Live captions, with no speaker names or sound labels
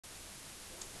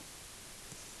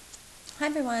Hi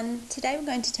everyone, today we're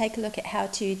going to take a look at how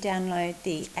to download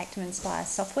the ActivInspire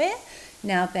software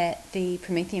now that the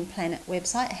Promethean Planet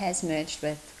website has merged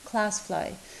with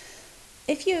ClassFlow.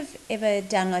 If you've ever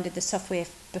downloaded the software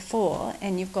before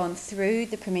and you've gone through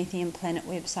the Promethean Planet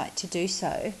website to do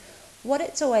so, what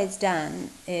it's always done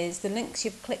is the links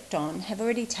you've clicked on have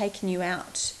already taken you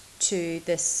out to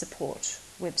this support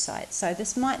website. So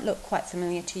this might look quite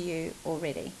familiar to you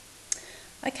already.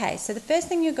 Okay, so the first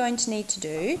thing you're going to need to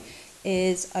do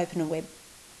is open a web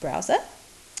browser,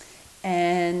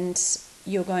 and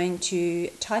you're going to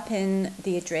type in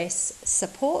the address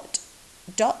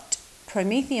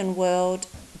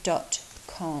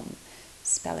support.prometheanworld.com.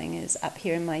 Spelling is up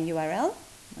here in my URL.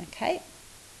 Okay,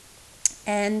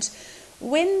 and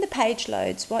when the page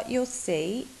loads, what you'll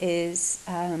see is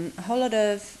a whole lot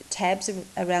of tabs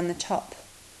around the top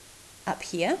up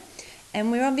here,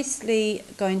 and we're obviously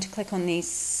going to click on the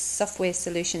Software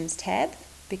Solutions tab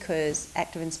because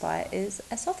ActivInspire is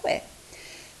a software.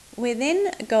 We're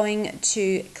then going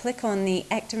to click on the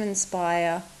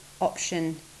ActivInspire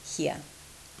option here.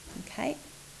 Okay.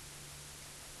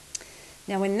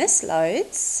 Now when this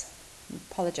loads, I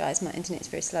apologise, my internet's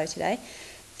very slow today,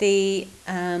 the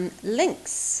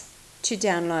links to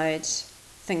download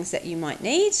things that you might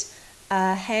need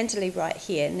are handily right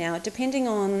here. Now depending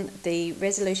on the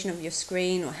resolution of your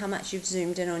screen or how much you've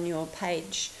zoomed in on your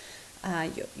page,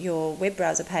 your web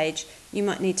browser page, you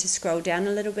might need to scroll down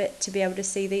a little bit to be able to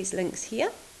see these links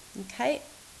here. Okay,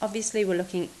 obviously we're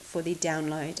looking for the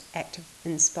download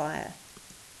ActivInspire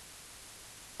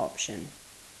option.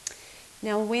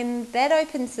 Now when that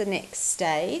opens the next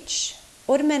stage,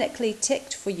 automatically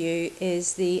ticked for you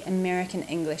is the American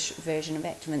English version of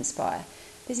ActivInspire.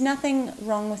 There's nothing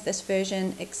wrong with this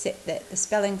version except that the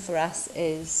spelling for us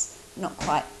is not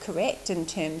quite correct in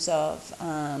terms of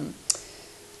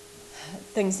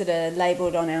things that are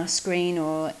labelled on our screen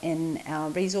or in our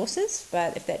resources,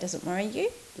 but if that doesn't worry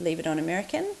you, leave it on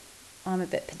American. I'm a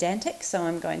bit pedantic, so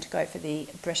I'm going to go for the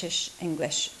British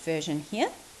English version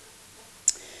here.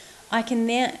 I can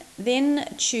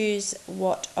then choose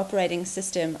what operating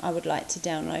system I would like to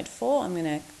download for. I'm going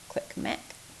to click Mac,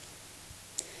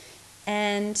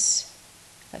 and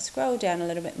if I scroll down a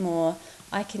little bit more,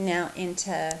 I can now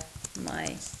enter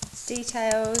my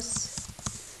details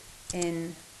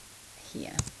in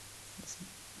here. This is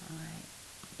my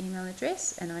email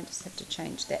address, and I just have to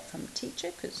change that from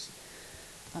teacher because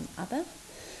I'm other.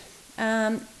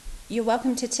 You're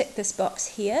welcome to tick this box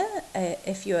here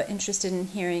if you're interested in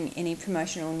hearing any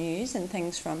promotional news and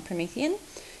things from Promethean.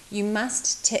 You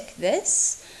must tick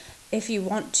this if you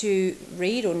want to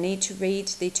read or need to read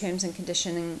the terms and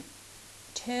condition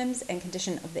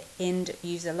of the end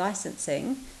user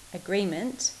licensing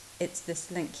agreement. It's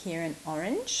this link here in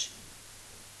orange.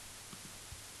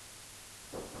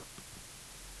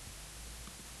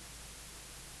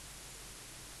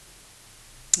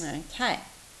 Okay,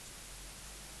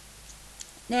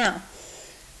 now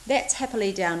that's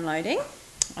happily downloading.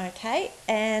 Okay,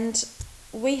 and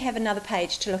we have another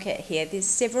page to look at here. There's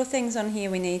several things on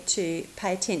here we need to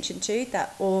pay attention to.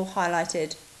 They're all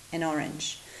highlighted in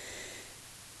orange.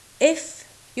 If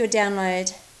your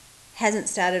download hasn't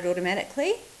started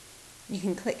automatically, you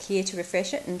can click here to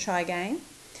refresh it and try again.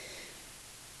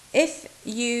 If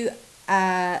you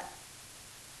are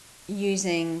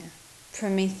using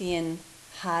Promethean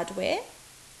hardware,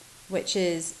 which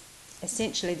is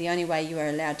essentially the only way you are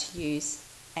allowed to use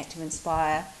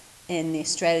ActivInspire in the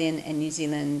Australian and New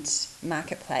Zealand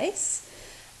marketplace,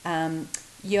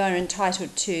 you are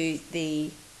entitled to the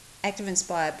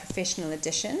ActivInspire Professional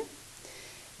Edition.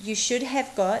 You should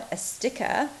have got a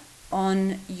sticker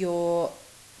on your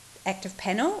active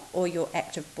panel or your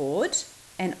active board,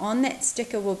 and on that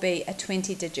sticker will be a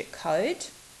 20-digit code.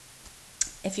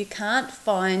 If you can't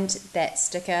find that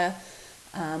sticker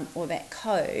or that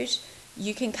code,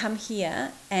 you can come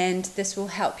here and this will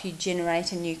help you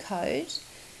generate a new code.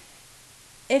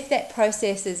 If that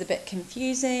process is a bit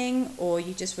confusing or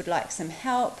you just would like some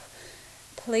help,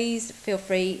 please feel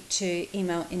free to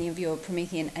email any of your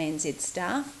Promethean ANZ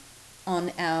staff.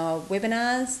 On our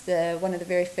webinars, one of the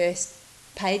very first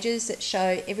pages that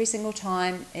show every single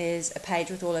time is a page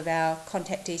with all of our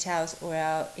contact details or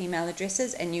our email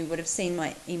addresses, and you would have seen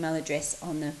my email address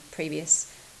on the previous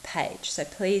page. So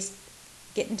please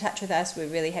get in touch with us. We're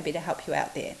really happy to help you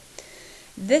out there.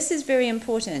 This is very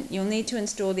important. You'll need to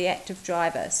install the active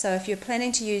driver. So if you're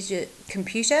planning to use your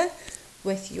computer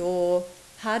with your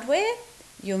hardware,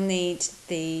 you'll need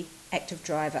the active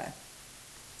driver.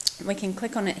 We can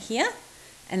click on it here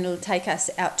and it'll take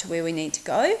us out to where we need to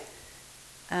go.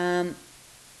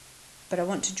 But I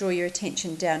want to draw your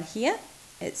attention down here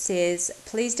it says,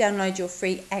 please download your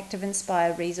free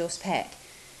ActivInspire resource pack.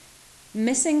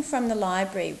 Missing from the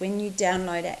library when you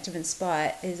download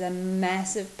ActivInspire is a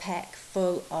massive pack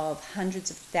full of hundreds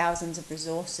of thousands of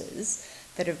resources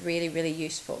that are really, really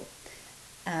useful.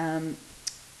 You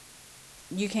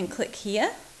can click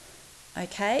here,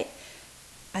 okay.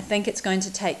 I think it's going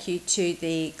to take you to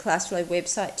the ClassFlow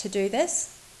website to do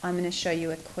this. I'm going to show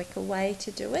you a quicker way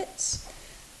to do it.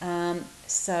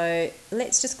 So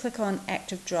let's just click on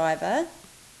Active Driver,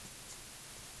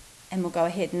 and we'll go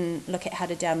ahead and look at how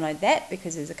to download that,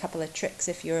 because there's a couple of tricks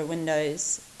if you're a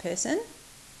Windows person.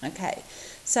 Okay,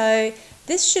 so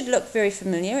this should look very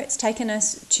familiar. It's taken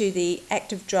us to the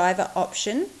Active Driver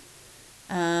option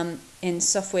in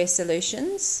Software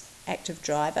Solutions, Active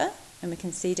Driver, and we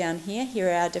can see down here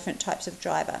are our different types of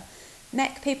driver.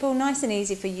 Mac people, nice and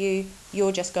easy for you,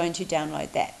 you're just going to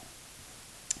download that.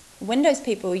 Windows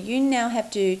people, you now have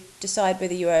to decide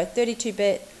whether you are a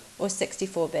 32-bit or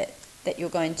 64-bit that you're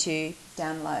going to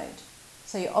download.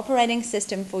 So your operating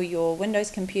system for your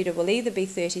Windows computer will either be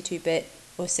 32-bit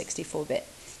or 64-bit.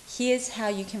 Here's how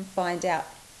you can find out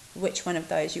which one of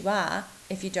those you are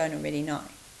if you don't already know.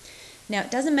 Now,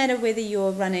 it doesn't matter whether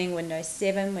you're running Windows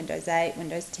 7, Windows 8,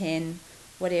 Windows 10,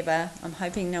 whatever. I'm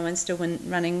hoping no one's still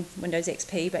running Windows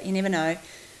XP, but you never know.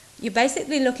 You're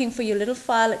basically looking for your little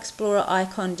File Explorer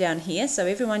icon down here. So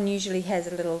everyone usually has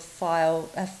a little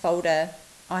folder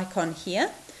icon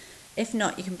here. If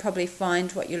not, you can probably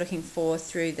find what you're looking for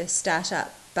through the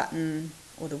Startup button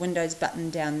or the Windows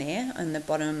button down there on the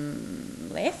bottom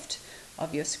left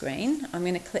of your screen. I'm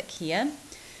going to click here.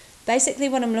 Basically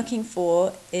what I'm looking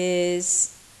for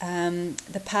is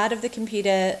the part of the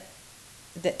computer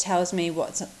that tells me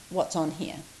what's on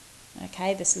here.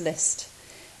 Okay, this list.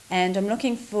 And I'm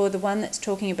looking for the one that's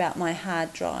talking about my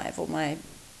hard drive or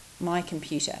my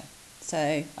computer. So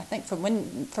I think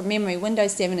from memory,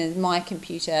 Windows 7 is my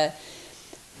computer.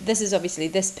 This is obviously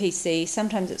this PC.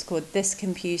 Sometimes it's called this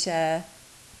computer.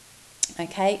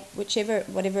 Okay,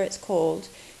 whatever it's called,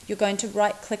 you're going to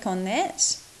right click on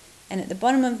that, and at the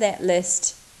bottom of that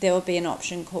list there will be an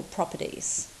option called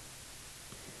Properties.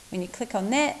 When you click on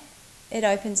that, it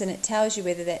opens and it tells you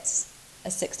whether that's a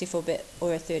 64-bit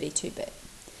or a 32-bit.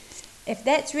 If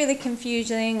that's really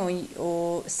confusing,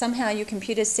 or somehow your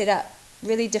computer's set up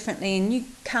really differently and you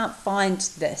can't find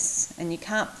this, and you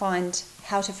can't find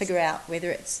how to figure out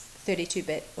whether it's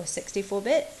 32-bit or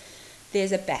 64-bit,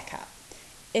 there's a backup.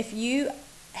 If you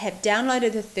have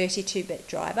downloaded a 32-bit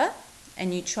driver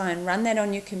and you try and run that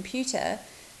on your computer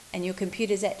and your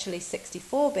computer's actually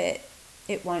 64-bit,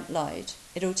 it won't load.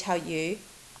 It'll tell you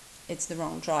it's the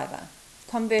wrong driver.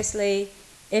 Conversely,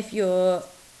 if you've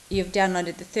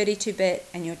downloaded the 32-bit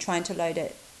and you're trying to load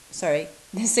it, the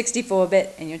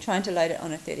 64-bit, and you're trying to load it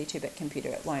on a 32-bit computer,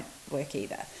 it won't work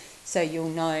either. So you'll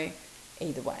know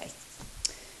either way.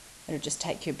 It'll just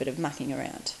take you a bit of mucking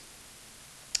around.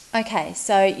 Okay,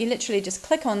 so you literally just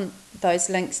click on those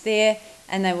links there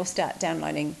and they will start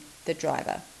downloading the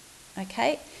driver.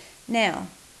 Okay, now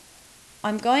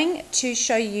I'm going to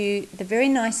show you the very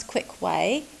nice quick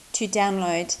way to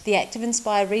download the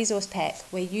ActivInspire resource pack,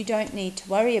 where you don't need to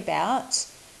worry about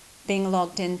being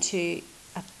logged into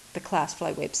the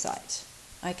ClassFlow website.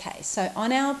 Okay, so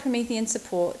on our Promethean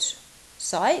support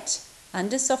site,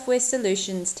 under Software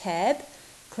Solutions tab,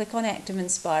 click on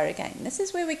ActivInspire again. This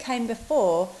is where we came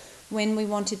before when we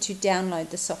wanted to download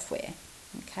the software.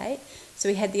 Okay, so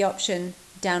we had the option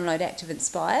Download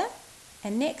ActivInspire,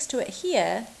 and next to it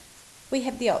here we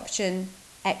have the option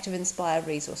ActivInspire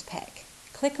Resource Pack.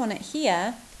 Click on it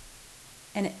here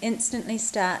and it instantly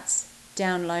starts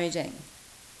downloading.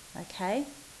 Okay,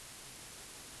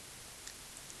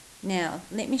 now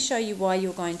let me show you why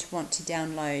you're going to want to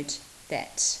download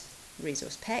that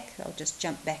resource pack. I'll just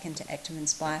jump back into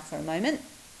ActivInspire for a moment.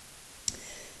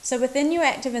 So within your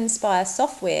ActivInspire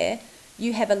software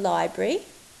you have a library.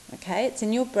 Okay, it's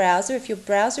in your browser. If your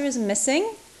browser is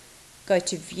missing, go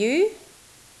to View,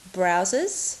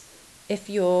 Browsers. If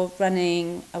you're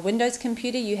running a Windows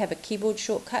computer, you have a keyboard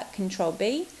shortcut, Control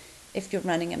B. If you're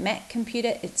running a Mac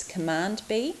computer, it's Command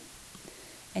B,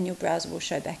 and your browser will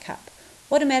show back up.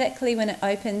 Automatically when it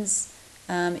opens,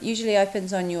 it usually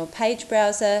opens on your page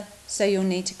browser, so you'll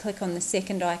need to click on the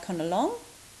second icon along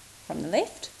from the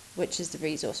left, which is the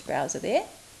resource browser there.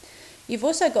 You've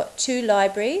also got two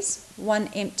libraries, one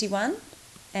empty one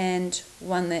and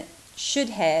one that should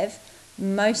have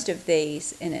most of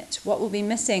these in it. What will be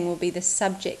missing will be the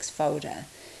subjects folder.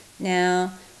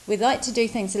 Now, we like to do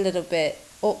things a little bit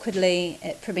awkwardly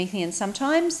at Promethean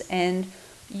sometimes, and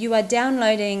you are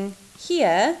downloading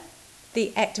here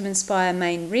the ActivInspire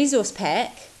main resource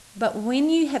pack, but when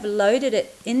you have loaded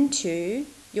it into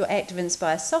your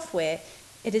ActivInspire software,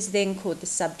 it is then called the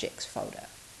subjects folder.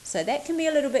 So that can be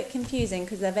a little bit confusing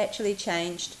because they've actually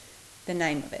changed the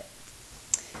name of it.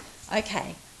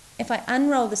 Okay, if I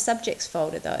unroll the subjects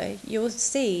folder though, you'll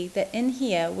see that in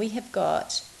here we have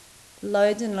got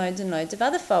loads and loads and loads of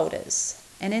other folders.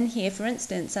 And in here, for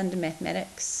instance, under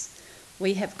mathematics,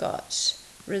 we have got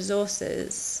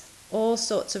resources, all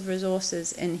sorts of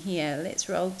resources in here. Let's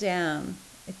roll down.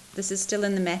 This is still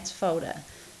in the maths folder.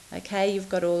 Okay, you've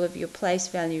got all of your place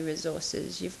value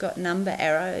resources, you've got number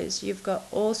arrows, you've got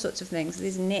all sorts of things.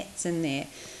 There's nets in there.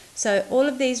 So all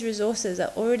of these resources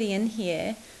are already in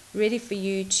here, ready for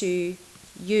you to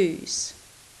use,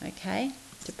 okay,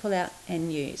 to pull out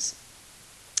and use.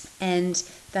 And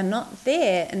they're not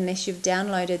there unless you've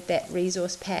downloaded that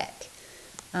resource pack.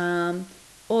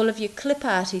 All of your clip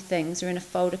arty things are in a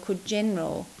folder called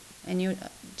General, and you,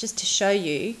 just to show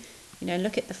you,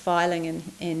 look at the filing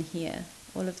in here,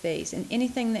 all of these, and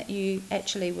anything that you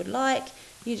actually would like,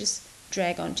 you just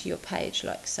drag onto your page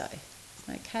like so.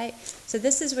 Okay, so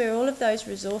this is where all of those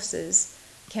resources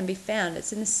can be found.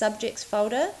 It's in the subjects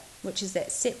folder, which is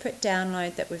that separate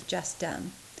download that we've just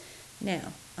done.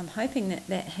 Now, I'm hoping that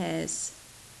that has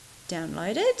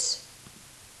downloaded.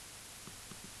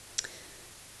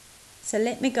 So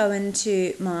let me go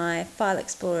into my File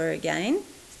Explorer again,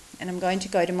 and I'm going to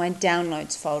go to my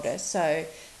Downloads folder. So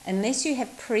unless you have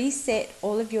preset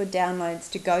all of your downloads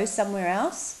to go somewhere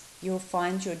else, you'll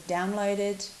find your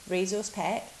downloaded resource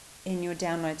pack in your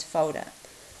Downloads folder.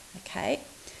 Okay,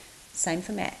 same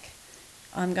for Mac.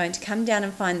 I'm going to come down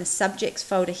and find the Subjects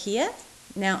folder here.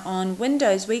 Now on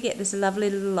Windows we get this lovely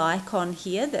little icon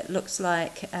here that looks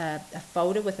like a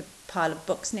folder with a pile of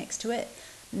books next to it.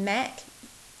 Mac,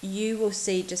 you will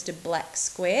see just a black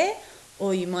square,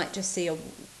 or you might just see a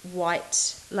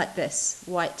white, like this,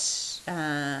 white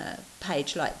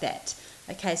page like that.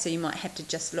 Okay, so you might have to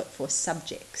just look for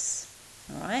subjects.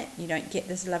 Alright, you don't get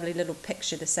this lovely little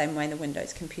picture the same way the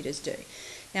Windows computers do.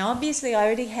 Now obviously I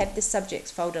already have the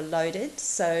subjects folder loaded,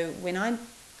 so when I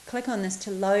click on this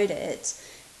to load it,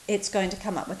 it's going to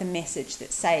come up with a message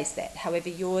that says that. However,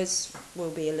 yours will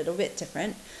be a little bit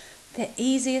different. The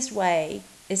easiest way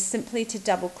is simply to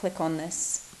double click on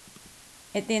this.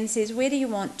 It then says, where do you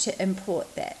want to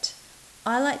import that?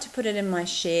 I like to put it in my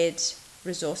shared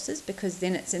resources because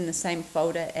then it's in the same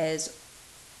folder as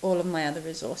all of my other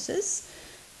resources.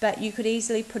 But you could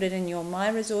easily put it in your My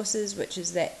Resources, which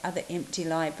is that other empty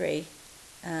library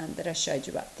that I showed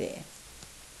you up there.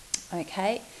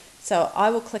 Okay, so I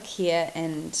will click here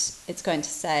and it's going to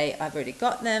say I've already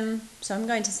got them, so I'm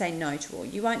going to say no to all.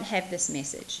 You won't have this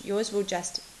message. Yours will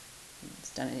just,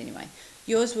 it's done it anyway,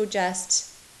 yours will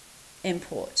just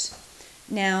import.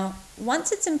 Now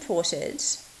once it's imported,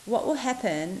 what will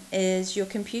happen is your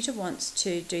computer wants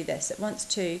to do this. It wants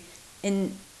to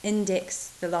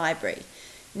index the library.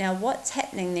 Now what's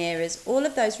happening there is all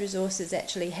of those resources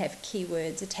actually have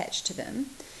keywords attached to them,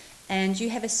 and you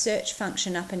have a search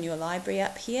function up in your library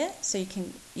up here, so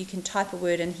you can type a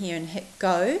word in here and hit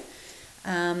go,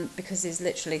 because there's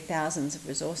literally thousands of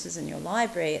resources in your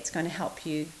library. It's going to help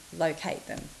you locate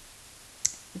them.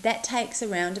 That takes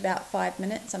around about 5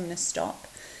 minutes. I'm going to stop.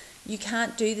 You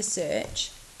can't do the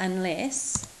search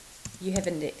unless you have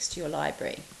indexed your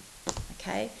library.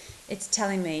 Okay, it's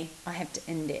telling me I have to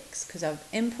index because I've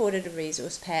imported a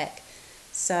resource pack.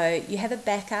 So you have a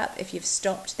backup if you've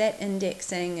stopped that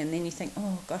indexing and then you think,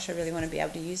 oh gosh, I really want to be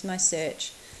able to use my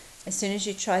search. As soon as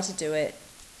you try to do it,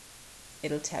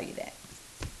 it'll tell you that.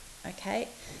 Okay,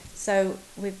 so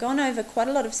we've gone over quite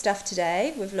a lot of stuff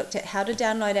today. We've looked at how to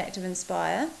download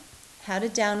ActivInspire, how to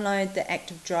download the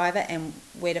Active driver and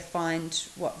where to find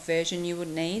what version you would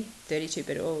need,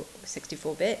 32-bit or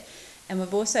 64-bit. And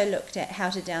we've also looked at how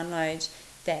to download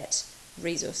that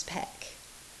resource pack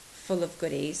full of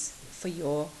goodies for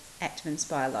your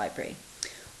ActivInspire library.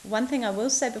 One thing I will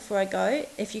say before I go,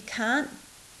 if you can't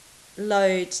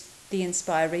load the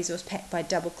Inspire resource pack by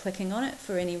double clicking on it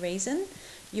for any reason,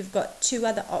 you've got two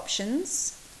other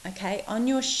options. Okay, on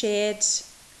your shared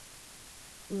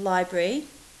library,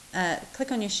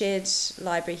 click on your shared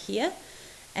library here,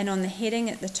 and on the heading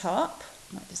at the top,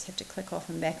 might just have to click off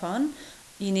and back on,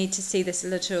 you need to see this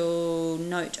little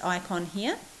note icon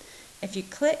here. If you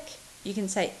click, you can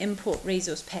say import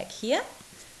resource pack here,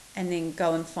 and then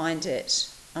go and find it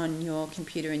on your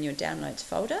computer in your downloads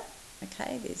folder.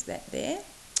 Okay, there's that there.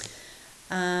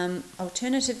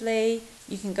 Alternatively,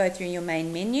 you can go through your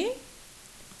main menu,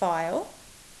 File,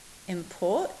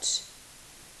 Import,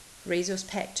 Resource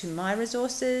Pack to My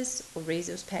Resources, or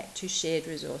Resource Pack to Shared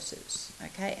Resources.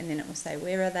 Okay, and then it will say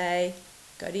where are they,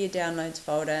 go to your downloads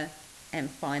folder and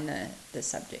find the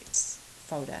subjects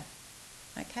folder.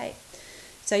 Okay,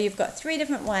 so you've got 3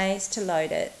 different ways to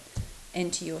load it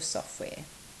into your software.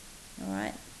 All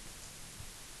right.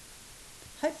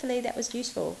 Hopefully that was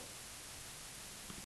useful.